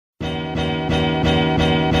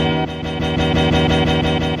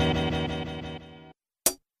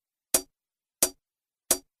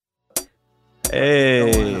Hey.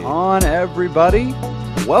 What's going on, everybody?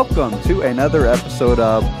 Welcome to another episode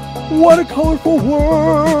of What a Colorful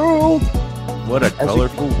World! What a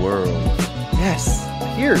colorful world. Yes,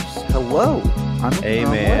 Piers, hello. Hey,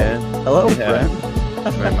 man. Hello, Yeah. friend.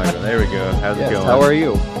 Right, Michael, there we go. How's it Yes, going? how are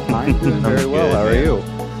you? I'm doing very well. good, How are man. you?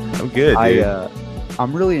 I'm good, dude.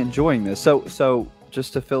 I'm really enjoying this. So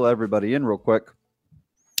just to fill everybody in real quick,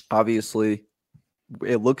 obviously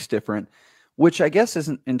it looks different, which I guess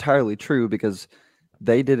isn't entirely true because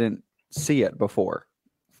they didn't see it before.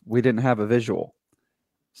 We didn't have a visual.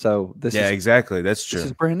 So Yeah, is exactly. That's this is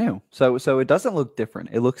true. brand new. So it doesn't look different.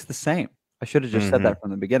 It looks the same. I should have just said Mhm. that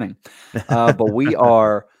from the beginning. But we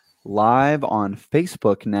are live on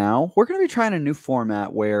Facebook now. We're going to be trying a new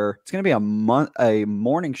format where it's going to be a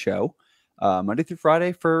morning show, Monday through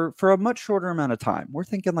Friday for a much shorter amount of time. We're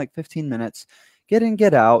thinking like 15 minutes, get in,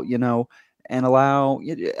 get out, and allow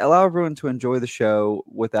everyone to enjoy the show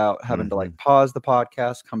without having to like pause the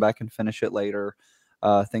podcast, come back and finish it later,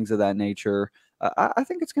 things of that nature. I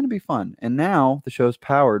think it's going to be fun. And now the show's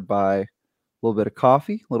powered by a little bit of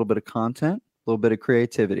coffee, a little bit of content, a little bit of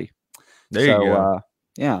creativity. There you go.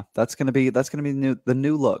 Yeah, that's gonna be the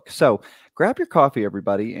new look. So grab your coffee,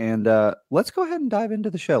 everybody, and let's go ahead and dive into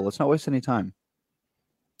the show. Let's not waste any time.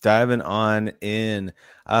 Diving on in.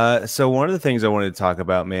 So one of the things I wanted to talk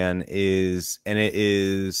about, man, is, and it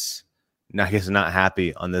is, I guess, not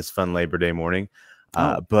happy on this fun Labor Day morning,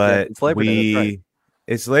 but it's Labor Day. That's right.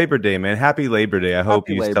 It's Labor Day, man. Happy Labor Day. I hope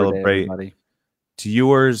you Labor Day, celebrate everybody. to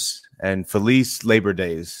yours and Felice Labor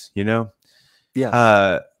Days,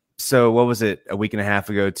 Yes. So what was it? A week and a half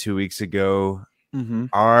ago, 2 weeks ago, Mm-hmm.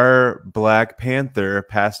 our Black Panther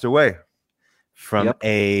passed away from Yep.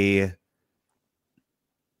 a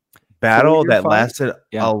battle 4-year that fight? lasted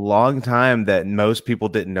Yeah. a long time that most people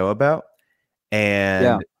didn't know about.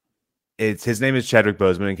 And his name is Chadwick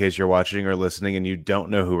Boseman, in case you're watching or listening and you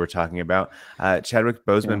don't know who we're talking about. Chadwick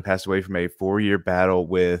Boseman passed away from a 4-year battle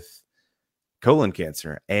with colon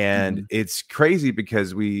cancer. And it's crazy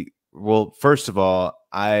because first of all,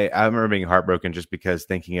 I remember being heartbroken just because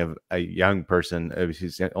thinking of a young person,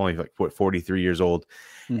 he's only like 43 years old,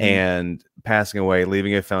 and passing away,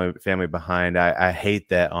 leaving a family behind. I hate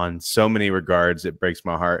that on so many regards. It breaks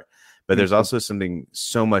my heart. But there's also something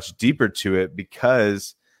so much deeper to it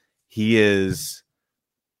because his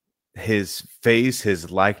face,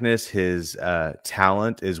 his likeness, his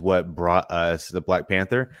talent is what brought us the Black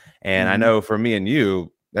Panther. And I know for me and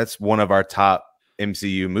you, that's one of our top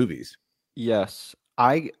MCU movies. Yes.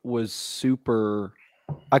 I could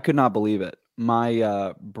not believe it.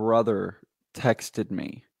 My brother texted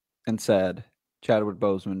me and said Chadwick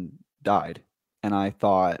Boseman died. And I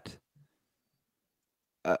thought,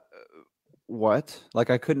 what? Like,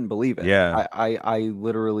 I couldn't believe it. Yeah. I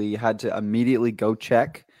literally had to immediately go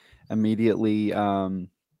check, immediately,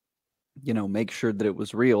 make sure that it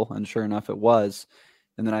was real. And sure enough, it was.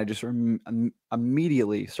 And then I just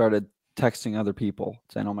immediately started texting other people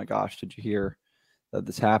saying, oh my gosh, did you hear that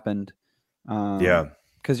this happened? Yeah.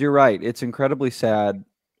 Because you're right. It's incredibly sad.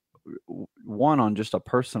 One, on just a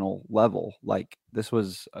personal level, like this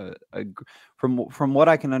was from what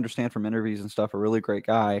I can understand from interviews and stuff, a really great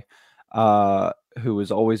guy who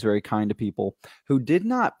was always very kind to people, who did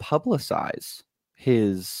not publicize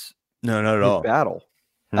his not at all battle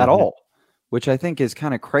at all, which I think is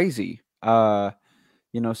kind of crazy. So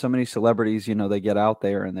many celebrities, they get out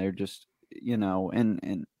there and they're just,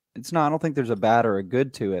 and it's not, I don't think there's a bad or a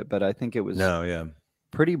good to it, but I think it was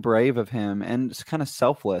pretty brave of him and it's kind of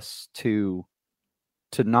selfless to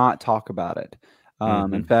not talk about it.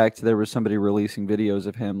 In fact, there was somebody releasing videos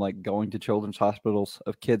of him like going to children's hospitals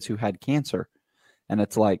of kids who had cancer. And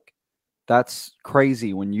it's like, that's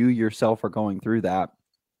crazy when you yourself are going through that.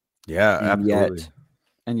 Yeah, absolutely.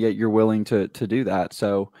 And yet you're willing to do that.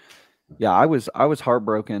 So yeah, I was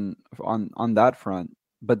heartbroken on that front.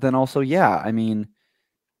 But then also, I mean,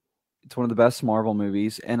 it's one of the best Marvel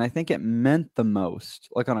movies, and I think it meant the most,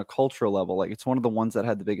 like on a cultural level. Like it's one of the ones that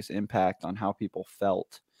had the biggest impact on how people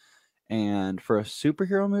felt. And for a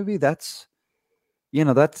superhero movie, that's kind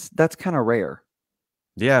of rare.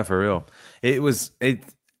 Yeah, for real. I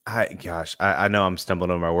know I'm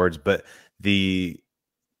stumbling over my words, but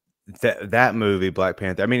that movie, Black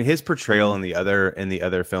Panther, I mean, his portrayal in the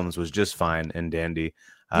other films was just fine and dandy.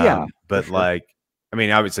 But sure. like, I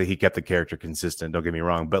mean, obviously he kept the character consistent, don't get me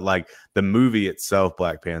wrong, but like the movie itself,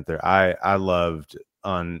 Black Panther, I loved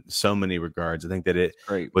on so many regards. I think that it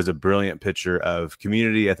was a brilliant picture of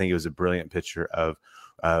community. I think it was a brilliant picture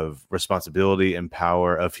of responsibility and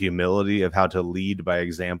power, of humility, of how to lead by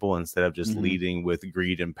example instead of just leading with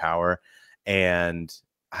greed and power. And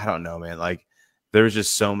I don't know, man, like there was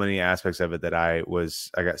just so many aspects of it that I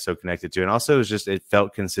got so connected to. And also it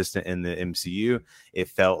felt consistent in the MCU. It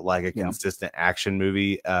felt like a consistent action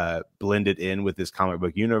movie, blended in with this comic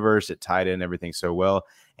book universe. It tied in everything so well.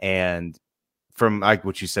 And from like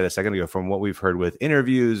what you said a second ago, from what we've heard with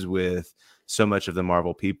interviews with so much of the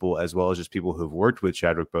Marvel people, as well as just people who've worked with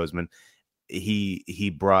Chadwick Boseman,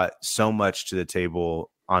 he brought so much to the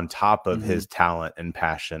table on top of his talent and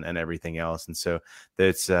passion and everything else. And so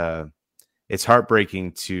it's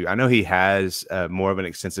heartbreaking I know he has more of an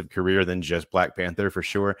extensive career than just Black Panther for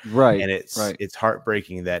sure. Right. And it's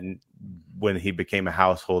heartbreaking that when he became a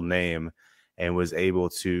household name and was able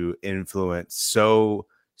to influence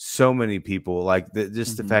so many people, like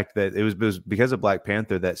the fact that it was because of Black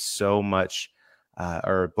Panther that so much,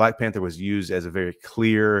 or Black Panther was used as a very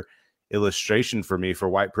clear illustration for me for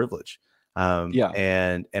white privilege.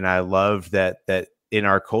 And I love that in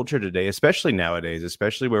our culture today, especially nowadays,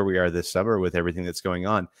 especially where we are this summer with everything that's going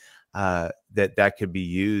on, that could be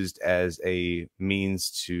used as a means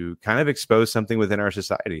to kind of expose something within our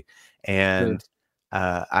society. And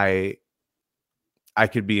I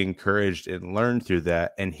could be encouraged and learn through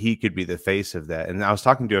that, and he could be the face of that. And I was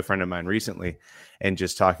talking to a friend of mine recently and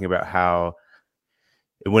just talking about how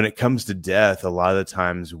when it comes to death, a lot of the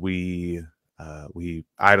times we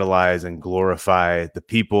idolize and glorify the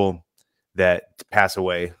people that pass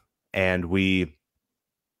away, and we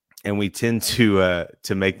tend to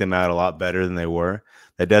make them out a lot better than they were.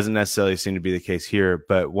 That doesn't necessarily seem to be the case here.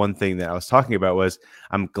 But one thing that I was talking about was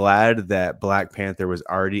I'm glad that Black Panther was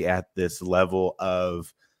already at this level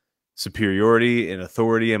of superiority and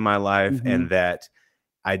authority in my life, and that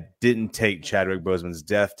I didn't take Chadwick Boseman's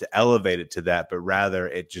death to elevate it to that, but rather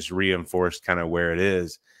it just reinforced kind of where it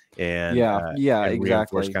is. And exactly.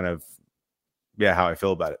 Reinforced kind of how I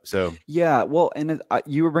feel about it. So well, and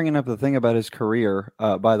you were bringing up the thing about his career.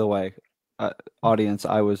 By the way, audience,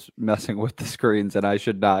 I was messing with the screens, and I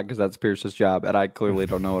should not, because that's Pierce's job, and I clearly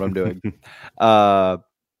don't know what I'm doing.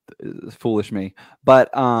 Foolish me. But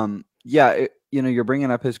you're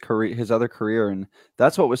bringing up his career, his other career, and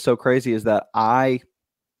that's what was so crazy is that I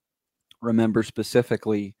remember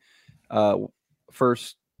specifically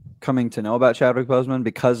first coming to know about Chadwick Boseman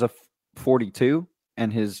because of 42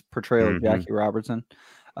 and his portrayal of Jackie Robinson.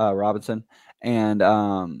 And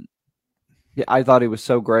I thought he was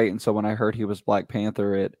so great. And so when I heard he was Black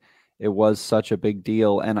Panther, it was such a big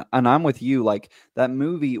deal. And I'm with you. Like, that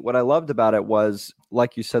movie, what I loved about it was,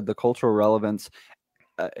 like you said, the cultural relevance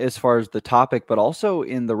as far as the topic, but also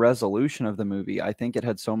in the resolution of the movie. I think it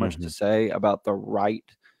had so much to say about the right,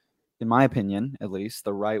 in my opinion, at least,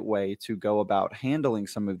 the right way to go about handling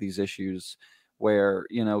some of these issues where,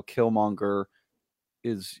 Killmonger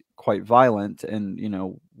is quite violent, and,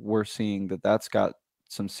 we're seeing that that's got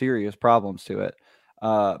some serious problems to it.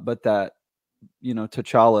 But that, King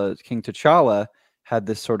T'Challa had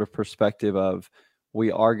this sort of perspective of, we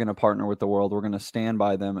are going to partner with the world. We're going to stand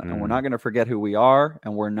by them, and we're not going to forget who we are,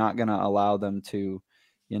 and we're not going to allow them to,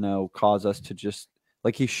 cause us to just,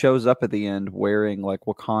 like, he shows up at the end wearing like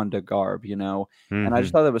Wakanda garb, and I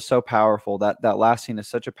just thought that was so powerful. That last scene is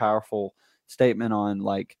such a powerful statement on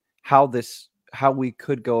like how we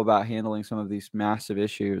could go about handling some of these massive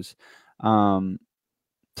issues. So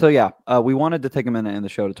we wanted to take a minute in the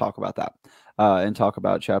show to talk about that and talk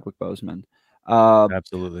about Chadwick Boseman.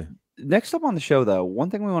 Absolutely. Next up on the show, though, one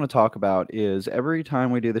thing we want to talk about is every time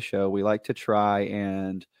we do the show, we like to try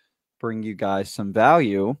and bring you guys some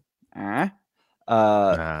value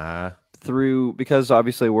through, because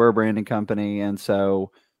obviously we're a branding company, and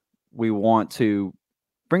so we want to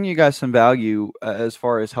bring you guys some value as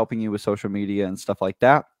far as helping you with social media and stuff like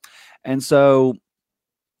that. And so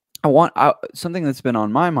I want something that's been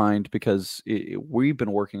on my mind, because we've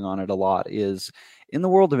been working on it a lot, is in the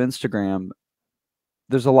world of Instagram,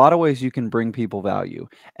 there's a lot of ways you can bring people value.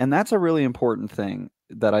 And that's a really important thing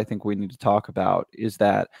that I think we need to talk about, is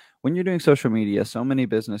that when you're doing social media, so many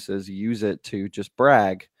businesses use it to just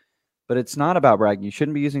brag, but it's not about bragging. You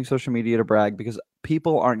shouldn't be using social media to brag, because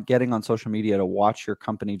people aren't getting on social media to watch your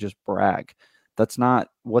company just brag. That's not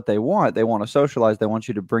what they want. They want to socialize. They want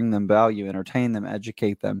you to bring them value, entertain them,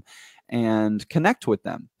 educate them, and connect with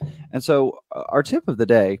them. And so our tip of the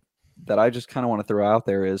day that I just kind of want to throw out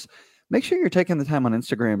there is, make sure you're taking the time on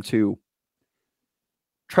Instagram to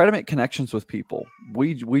try to make connections with people.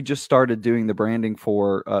 We just started doing the branding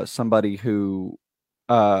for somebody who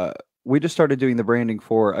we just started doing the branding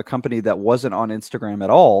for a company that wasn't on Instagram at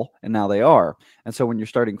all, and now they are. And so when you're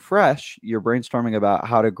starting fresh, you're brainstorming about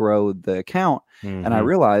how to grow the account. And I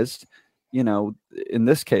realized, in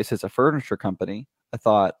this case, it's a furniture company. I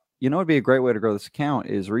thought, it'd be a great way to grow this account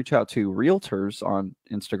is reach out to realtors on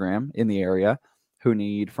Instagram in the area who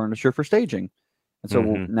need furniture for staging. And so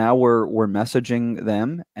now we're messaging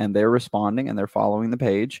them, and they're responding, and they're following the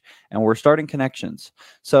page, and we're starting connections.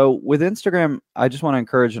 So with Instagram, I just want to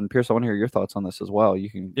encourage, and Pierce, I want to hear your thoughts on this as well.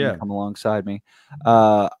 You can come alongside me.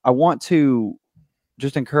 I want to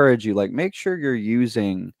just encourage you, like, make sure you're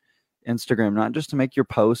using Instagram not just to make your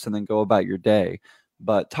posts and then go about your day,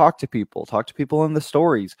 but talk to people in the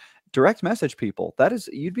stories, direct message people.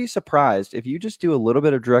 You'd be surprised if you just do a little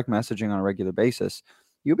bit of direct messaging on a regular basis.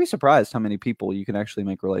 You'll be surprised how many people you can actually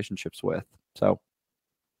make relationships with. So,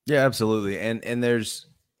 yeah, absolutely. And there's,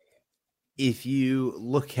 if you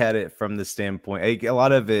look at it from the standpoint, a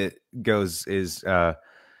lot of it is kind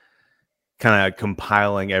of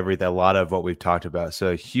compiling everything, a lot of what we've talked about. So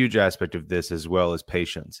a huge aspect of this as well as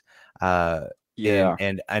patience. And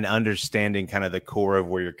understanding kind of the core of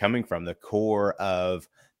where you're coming from, the core of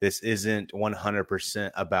this isn't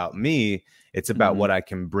 100% about me. It's about what I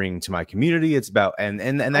can bring to my community. It's about, and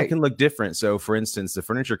that can look different. So for instance, the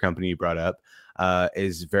furniture company you brought up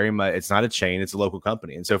is very much, it's not a chain, it's a local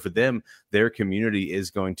company. And so for them, their community is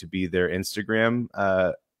going to be their Instagram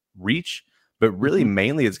reach, but really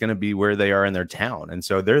mainly it's going to be where they are in their town. And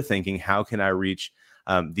so they're thinking, how can I reach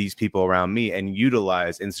these people around me and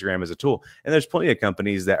utilize Instagram as a tool? And there's plenty of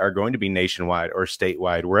companies that are going to be nationwide or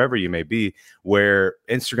statewide, wherever you may be, where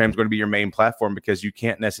Instagram is going to be your main platform, because you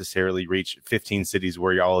can't necessarily reach 15 cities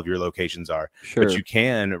where all of your locations are, but you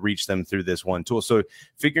can reach them through this one tool. So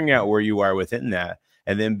figuring out where you are within that,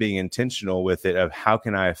 and then being intentional with it of how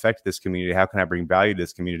can I affect this community? How can I bring value to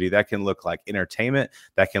this community? That can look like entertainment.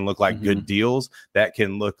 That can look like good deals. That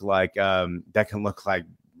can look like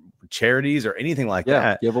charities or anything like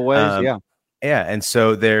that. Giveaways. And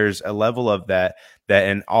so there's a level of that,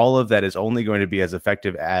 and all of that is only going to be as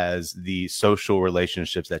effective as the social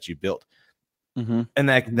relationships that you build. And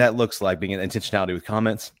that looks like being an intentionality with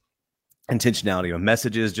comments, intentionality with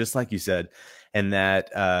messages, just like you said. And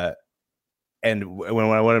that, and when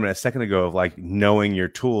I went a second ago of like knowing your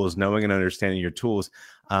tools, knowing and understanding your tools,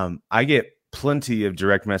 I get plenty of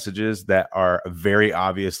direct messages that are very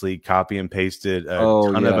obviously copy and pasted,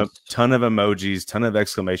 ton of emojis, ton of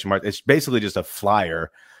exclamation marks. It's basically just a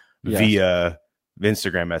flyer via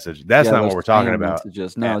Instagram message. That's not what we're talking about.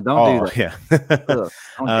 Messages. No, don't do that.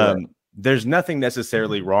 Yeah. There's nothing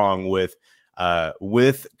necessarily wrong with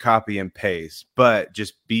copy and paste, but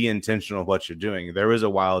just be intentional of what you're doing. There was a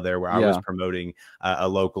while there where I was promoting a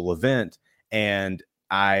local event, and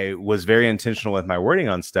I was very intentional with my wording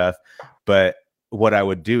on stuff. But what I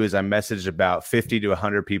would do is I messaged about 50 to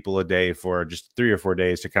 100 people a day for just 3 or 4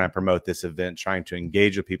 days to kind of promote this event, trying to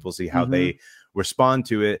engage with people, see how they respond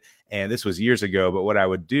to it. And this was years ago. But what I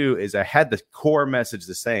would do is I had the core message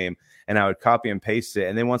the same, and I would copy and paste it.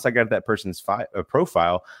 And then once I got that person's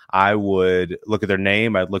profile, I would look at their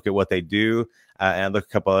name. I'd look at what they do, and I'd look at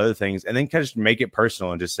a couple other things, and then kind of just make it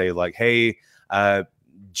personal and just say like, hey,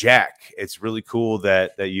 Jack, it's really cool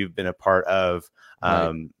that you've been a part of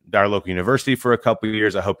our local university for a couple of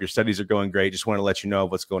years. I hope your studies are going great. Just want to let you know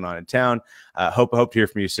what's going on in town. Hope to hear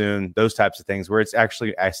from you soon. Those types of things where it's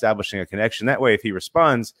actually establishing a connection. That way, if he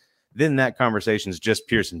responds, then that conversation is just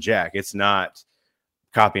Pierce and Jack. It's not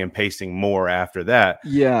copy and pasting more after that.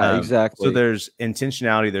 Yeah, exactly. So there's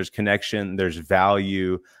intentionality, there's connection, there's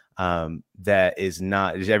value. That is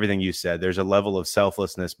everything you said. There's a level of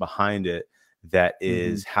selflessness behind it. That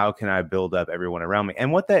is, how can I build up everyone around me?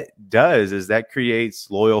 And what that does is that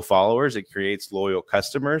creates loyal followers. It creates loyal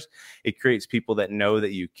customers. It creates people that know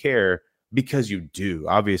that you care because you do.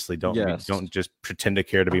 Obviously, don't just pretend to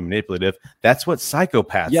care to be manipulative. That's what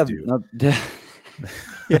psychopaths do.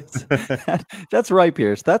 Yes. That's right,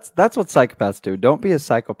 Pierce. That's what psychopaths do. Don't be a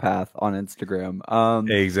psychopath on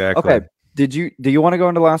Instagram. Exactly. Okay. Do you want to go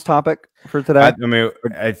into the last topic for today?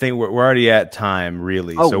 I think we're already at time,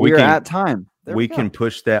 really. Oh, so we're at time. We can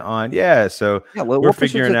push that on. Yeah. So we're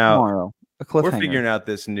figuring out tomorrow. We're figuring out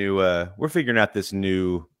this new. We're figuring out this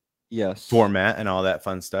new format and all that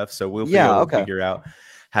fun stuff. So we'll figure out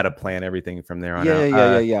how to plan everything from there on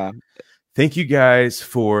out. Yeah. Thank you guys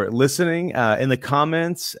for listening. In the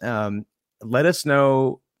comments, let us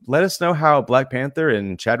know how Black Panther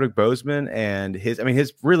and Chadwick Boseman and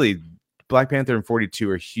his really Black Panther and 42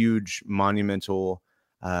 are huge, monumental,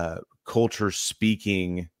 culture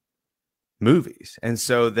speaking movies. And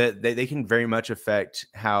so that they can very much affect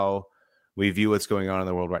how we view what's going on in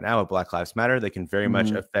the world right now with Black Lives Matter. They can very much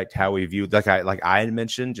affect how we view, like I had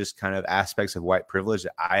mentioned, just kind of aspects of white privilege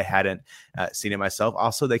that I hadn't seen it myself.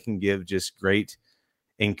 Also, they can give just great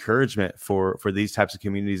encouragement for these types of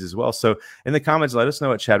communities as well. So in the comments, let us know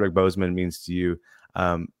what Chadwick Boseman means to you.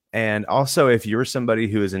 And also, if you're somebody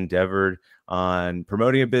who has endeavored on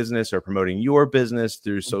promoting a business or promoting your business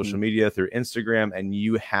through social media, through Instagram, and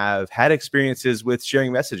you have had experiences with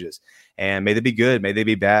sharing messages, and may they be good, may they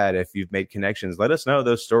be bad. If you've made connections, let us know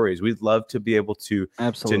those stories. We'd love to be able to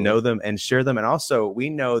know them and share them. And also, we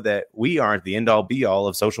know that we aren't the end all be all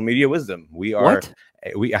of social media wisdom. We are.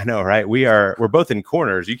 I know, right? We're both in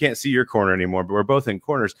corners. You can't see your corner anymore, but we're both in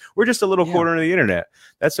corners. We're just a little corner of the internet.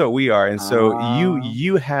 That's what we are. And so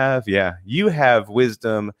you have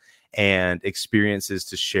wisdom and experiences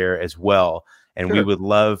to share as well. And we would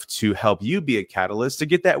love to help you be a catalyst to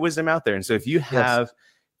get that wisdom out there. And so if you have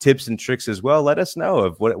tips and tricks as well, let us know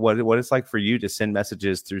of what it's like for you to send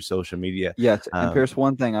messages through social media. Yes. And Pierce,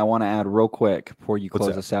 one thing I want to add real quick before you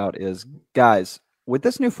close us out is, guys, with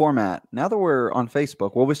this new format, now that we're on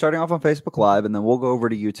Facebook, we'll be starting off on Facebook Live, and then we'll go over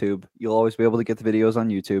to YouTube. You'll always be able to get the videos on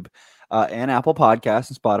YouTube and Apple Podcasts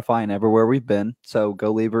and Spotify and everywhere we've been. So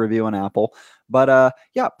go leave a review on Apple. But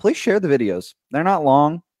please share the videos. They're not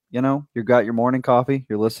long. You know, you got your morning coffee,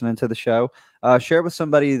 you're listening to the show. Share it with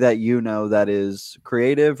somebody that you know that is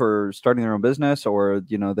creative or starting their own business, or,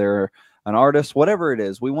 you know, they're an artist, whatever it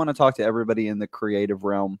is. We want to talk to everybody in the creative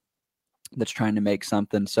realm that's trying to make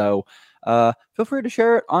something. So feel free to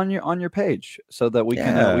share it on your page so that we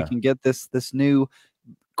can get this new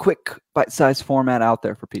quick bite-sized format out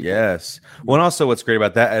there for people. Yes. Well, and also what's great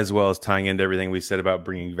about that, as well as tying into everything we said about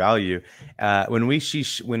bringing value, when we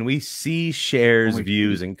see shares,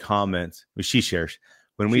 views, and comments,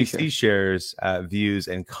 when we see shares, views,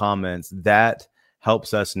 and comments, that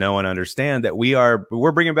helps us know and understand that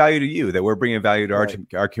we're bringing value to you, that we're bringing value to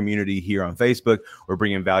our community here on Facebook. We're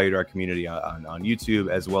bringing value to our community on YouTube,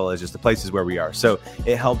 as well as just the places where we are. So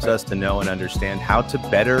it helps us to know and understand how to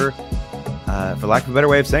better, for lack of a better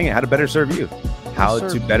way of saying it, how to better serve you, how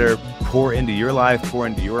to better pour into your life, pour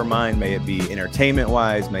into your mind. May it be entertainment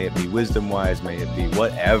wise, may it be wisdom wise, may it be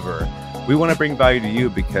whatever. We want to bring value to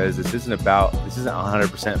you, because this isn't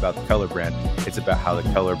 100% about the Color Brand. It's about how the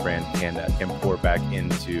Color Brand can pour back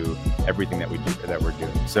into everything that we're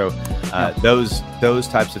doing. So those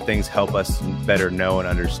types of things help us better know and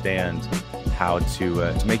understand how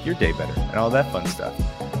to make your day better and all that fun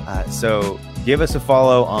stuff. So give us a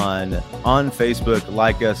follow on Facebook,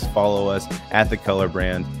 like us, follow us at the Color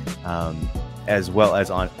Brand, as well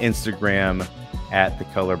as on Instagram at the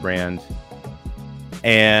Color Brand.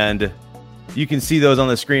 And you can see those on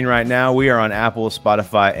the screen right now. We are on Apple,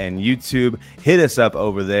 Spotify, and YouTube. Hit us up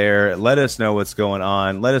over there. Let us know what's going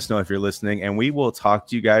on. Let us know if you're listening, and we will talk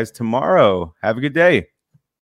to you guys tomorrow. Have a good day.